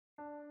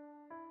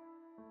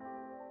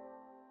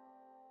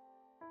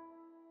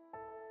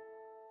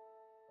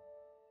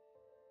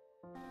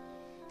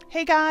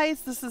Hey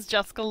guys, this is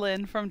Jessica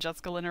Lynn from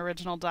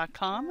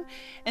JessicaLynnOriginal.com,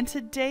 and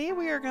today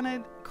we are going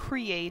to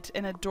create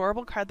an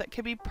adorable card that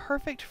could be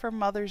perfect for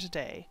Mother's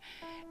Day.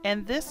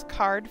 And this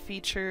card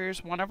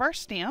features one of our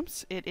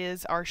stamps. It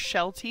is our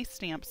Sheltie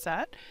stamp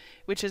set,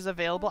 which is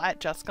available at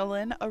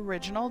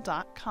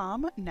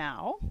JessicaLynnOriginal.com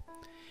now.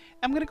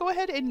 I'm going to go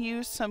ahead and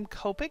use some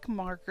Copic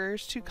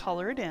markers to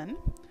color it in.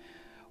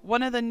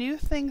 One of the new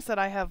things that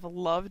I have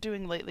loved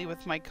doing lately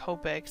with my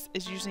Copics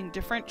is using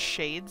different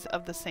shades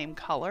of the same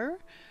color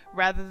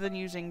rather than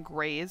using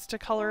grays to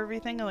color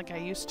everything like I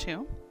used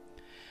to.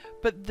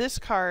 But this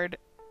card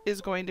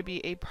is going to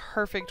be a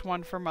perfect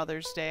one for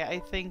Mother's Day. I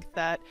think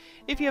that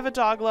if you have a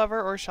dog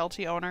lover or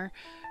Sheltie owner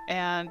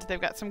and they've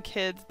got some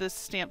kids, this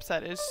stamp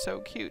set is so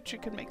cute. You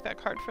can make that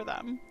card for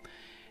them.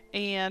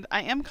 And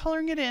I am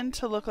coloring it in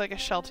to look like a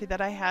Sheltie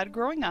that I had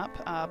growing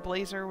up.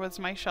 Blazer was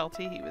my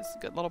Sheltie. He was a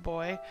good little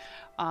boy.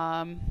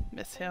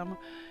 Miss him.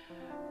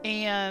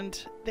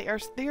 And they are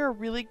a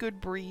really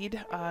good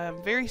breed.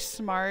 Very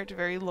smart,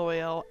 very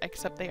loyal,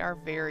 except they are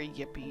very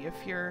yippy. If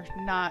you're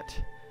not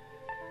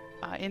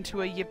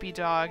into a yippy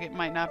dog, it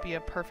might not be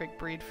a perfect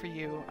breed for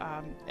you.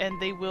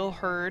 And they will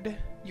herd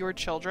your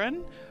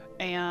children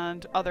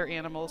and other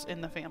animals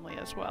in the family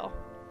as well.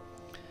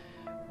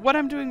 What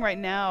I'm doing right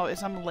now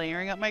is I'm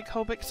layering up my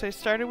Copic. So I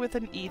started with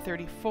an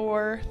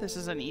E34, this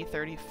is an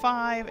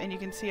E35, and you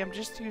can see I'm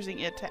just using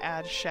it to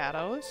add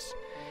shadows.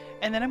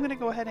 And then I'm going to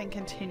go ahead and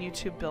continue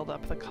to build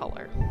up the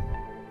color.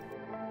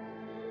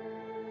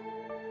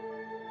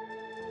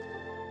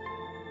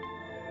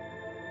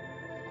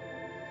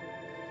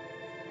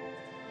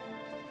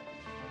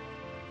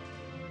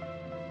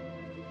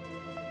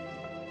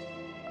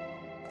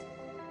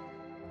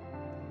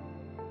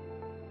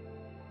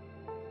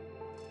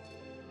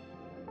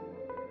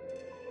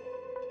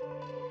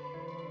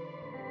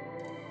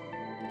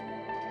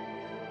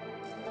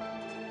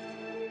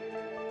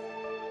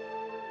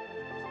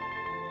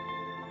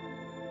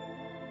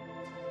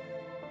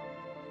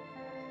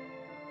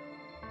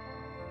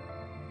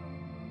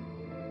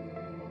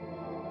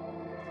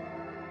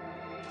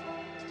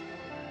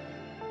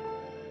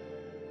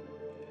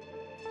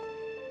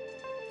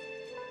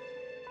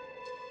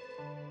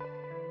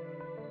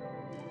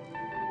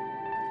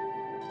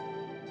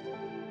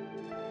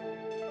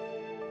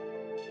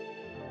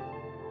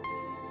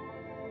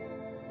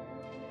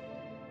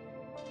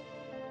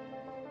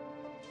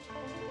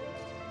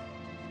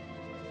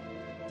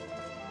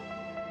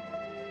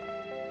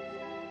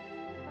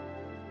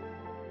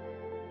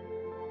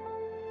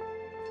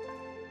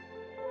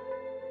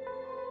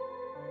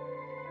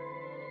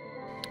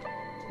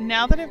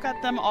 Now that I've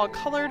got them all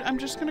colored, I'm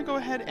just going to go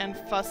ahead and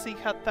fussy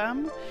cut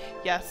them.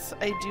 Yes,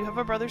 I do have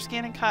a Brother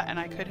Scan and Cut, and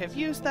I could have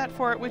used that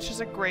for it, which is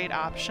a great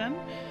option.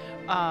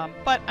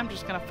 But I'm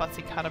just going to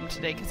fussy cut them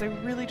today because I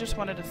really just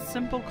wanted a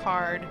simple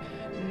card,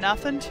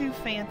 nothing too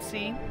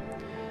fancy.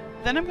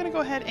 Then I'm going to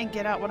go ahead and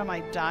get out one of my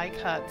die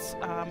cuts.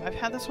 I've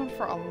had this one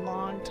for a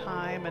long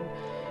time, and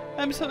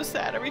I'm so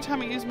sad. Every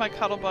time I use my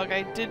Cuttlebug,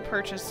 I did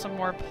purchase some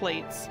more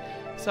plates,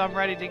 so I'm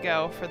ready to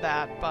go for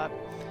that. But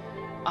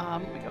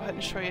let me go ahead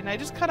and show you. And I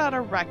just cut out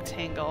a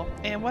rectangle.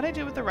 And what I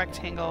did with the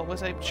rectangle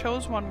was I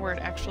chose one where it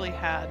actually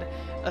had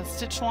a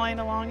stitch line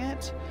along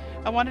it.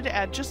 I wanted to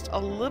add just a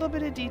little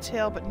bit of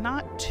detail, but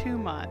not too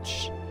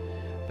much.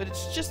 But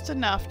it's just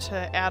enough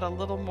to add a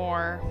little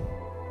more,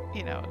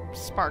 you know,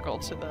 sparkle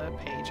to the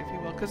page, if you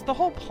will. Because the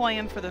whole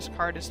plan for this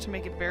card is to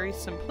make it very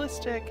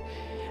simplistic,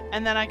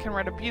 and then I can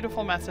write a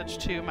beautiful message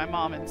to my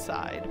mom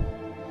inside.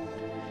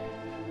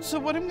 So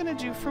what I'm going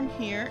to do from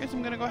here is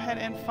I'm going to go ahead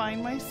and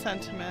find my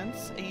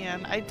sentiments,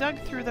 and I dug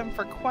through them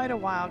for quite a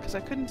while because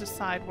I couldn't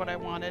decide what I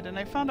wanted, and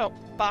I found a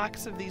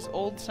box of these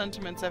old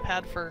sentiments I've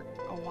had for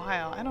a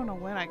while. I don't know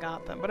when I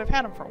got them, but I've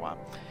had them for a while.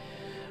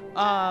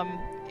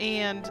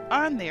 And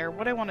on there,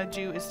 what I want to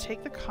do is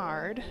take the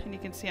card, and you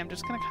can see I'm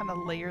just going to kind of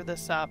layer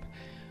this up,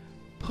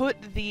 put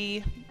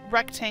the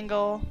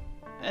rectangle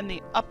in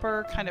the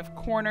upper kind of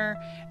corner,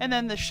 and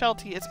then the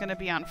Sheltie is going to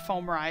be on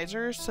foam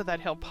risers so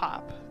that he'll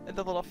pop.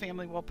 The little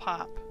family will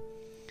pop.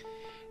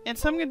 And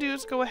so I'm going to do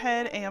is go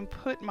ahead and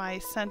put my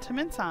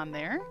sentiments on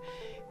there.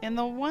 And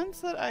the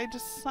ones that I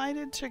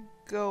decided to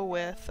go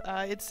with,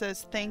 it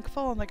says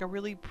thankful in like a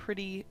really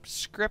pretty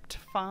script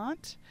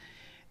font.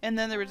 And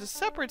then there was a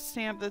separate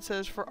stamp that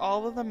says for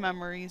all of the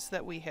memories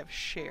that we have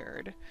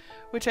shared,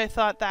 which I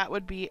thought that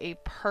would be a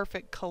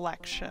perfect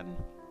collection.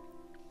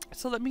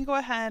 So let me go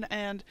ahead,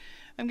 and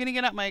I'm going to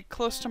get out my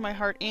close to my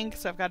heart ink,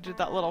 so I've got to do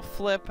that little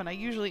flip, and I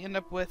usually end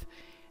up with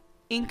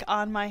ink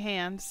on my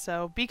hands,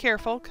 so be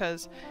careful,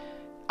 because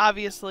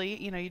obviously,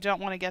 you know, you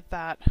don't want to get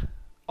that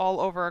all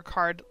over a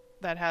card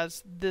that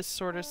has this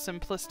sort of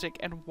simplistic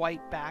and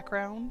white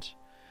background.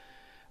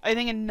 I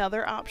think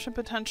another option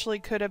potentially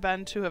could have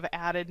been to have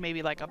added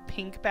maybe like a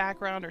pink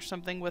background or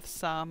something with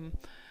some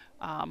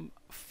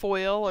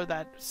foil, or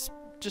that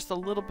just a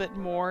little bit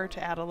more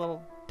to add a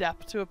little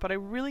depth to it, but I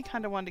really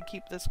kind of wanted to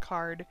keep this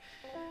card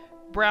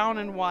brown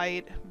and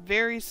white,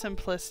 very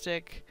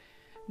simplistic,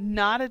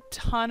 not a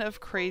ton of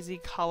crazy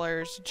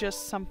colors,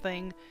 just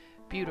something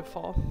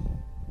beautiful.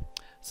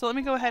 So let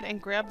me go ahead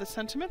and grab the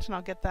sentiment and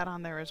I'll get that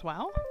on there as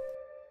well.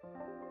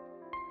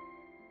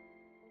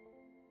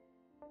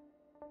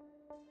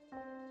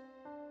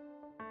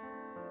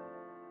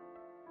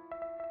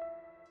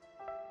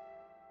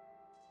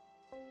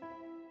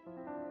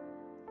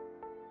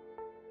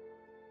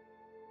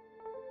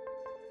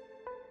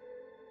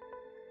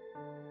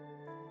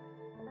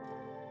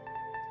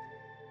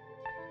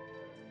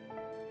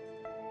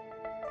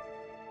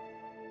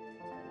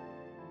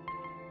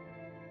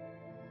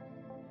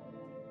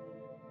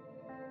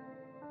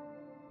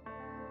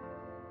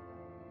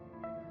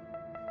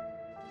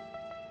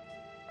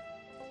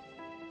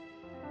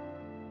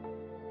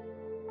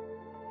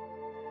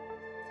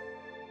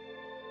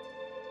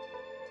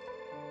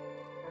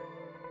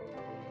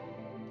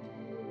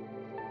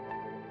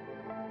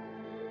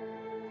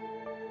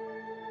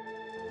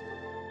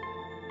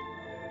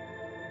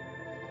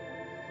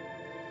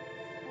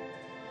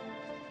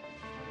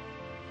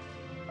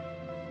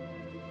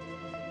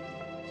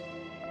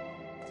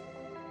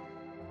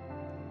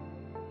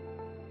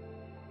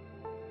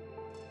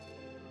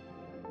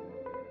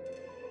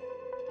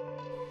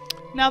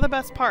 Now the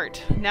best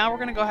part. Now we're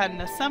going to go ahead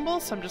and assemble,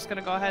 so I'm just going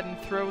to go ahead and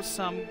throw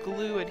some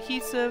glue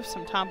adhesive,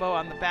 some Tombow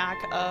on the back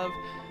of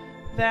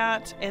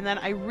that, and then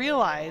I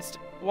realized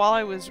while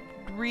I was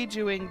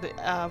redoing the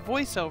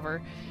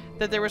voiceover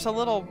that there was a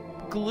little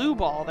glue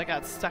ball that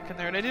got stuck in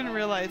there, and I didn't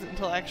realize it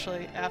until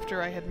actually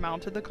after I had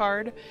mounted the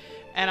card,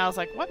 and I was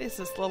like, what is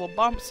this little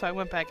bump? So I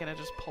went back and I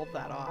just pulled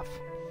that off.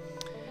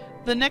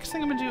 The next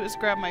thing I'm going to do is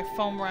grab my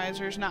foam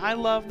risers. Now I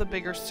love the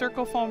bigger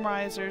circle foam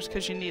risers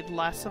because you need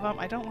less of them.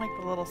 I don't like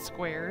the little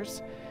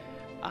squares.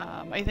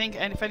 I think,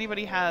 and if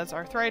anybody has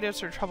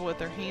arthritis or trouble with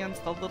their hands,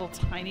 the little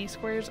tiny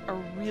squares are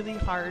really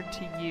hard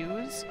to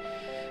use.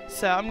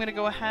 So I'm going to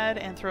go ahead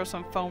and throw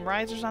some foam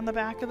risers on the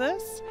back of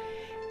this.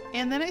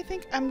 And then I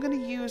think I'm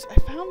going to use, I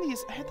found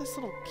these, I had this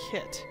little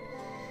kit.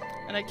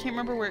 And I can't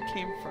remember where it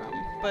came from.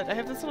 But I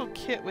have this little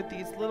kit with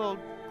these little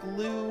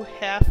glue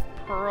half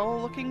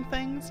pearl looking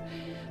things.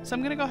 So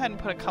I'm going to go ahead and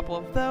put a couple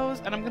of those,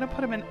 and I'm going to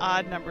put them in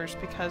odd numbers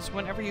because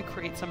whenever you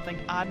create something,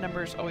 odd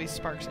numbers always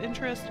sparks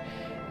interest.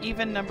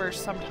 Even numbers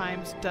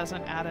sometimes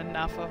doesn't add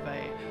enough of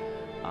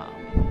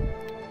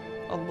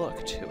a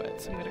look to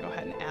it. So I'm going to go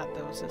ahead and add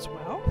those as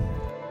well.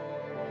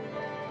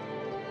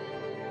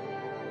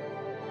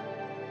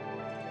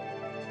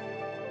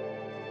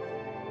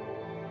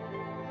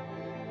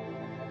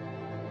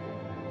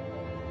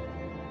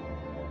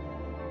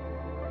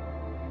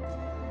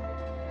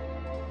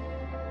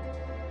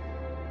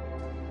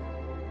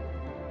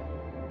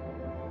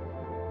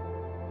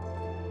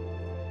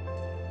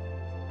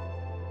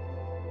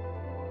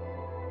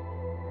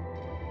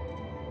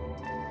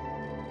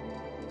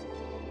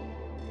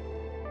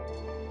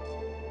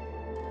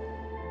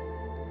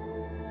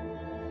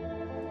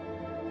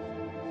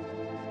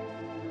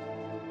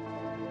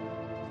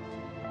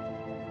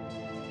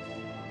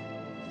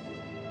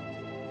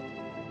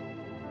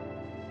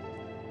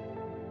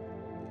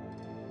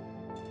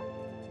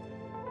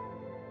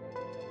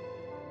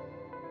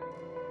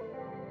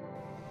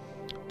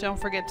 Don't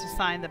forget to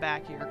sign the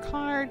back of your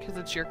card because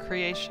it's your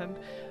creation.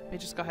 Let me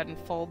just go ahead and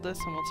fold this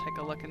and we'll take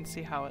a look and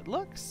see how it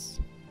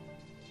looks.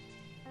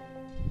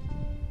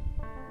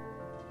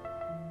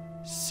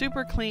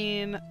 Super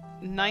clean,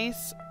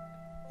 nice,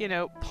 you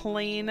know,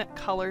 plain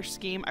color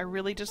scheme. I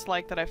really just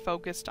like that I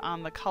focused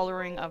on the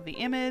coloring of the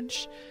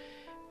image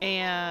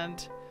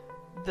and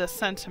the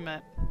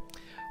sentiment.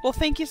 Well,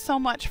 thank you so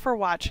much for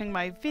watching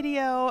my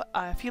video.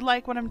 If you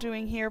like what I'm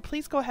doing here,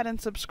 please go ahead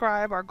and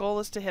subscribe. Our goal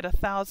is to hit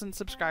 1,000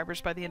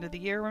 subscribers by the end of the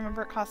year.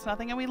 Remember, it costs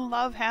nothing, and we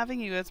love having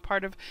you as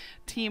part of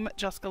Team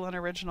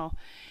JessicaLynnOriginal.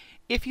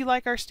 If you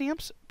like our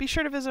stamps, be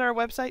sure to visit our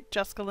website,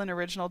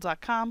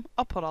 JessicaLynnOriginal.com.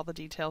 I'll put all the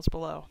details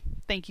below.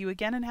 Thank you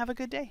again, and have a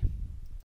good day.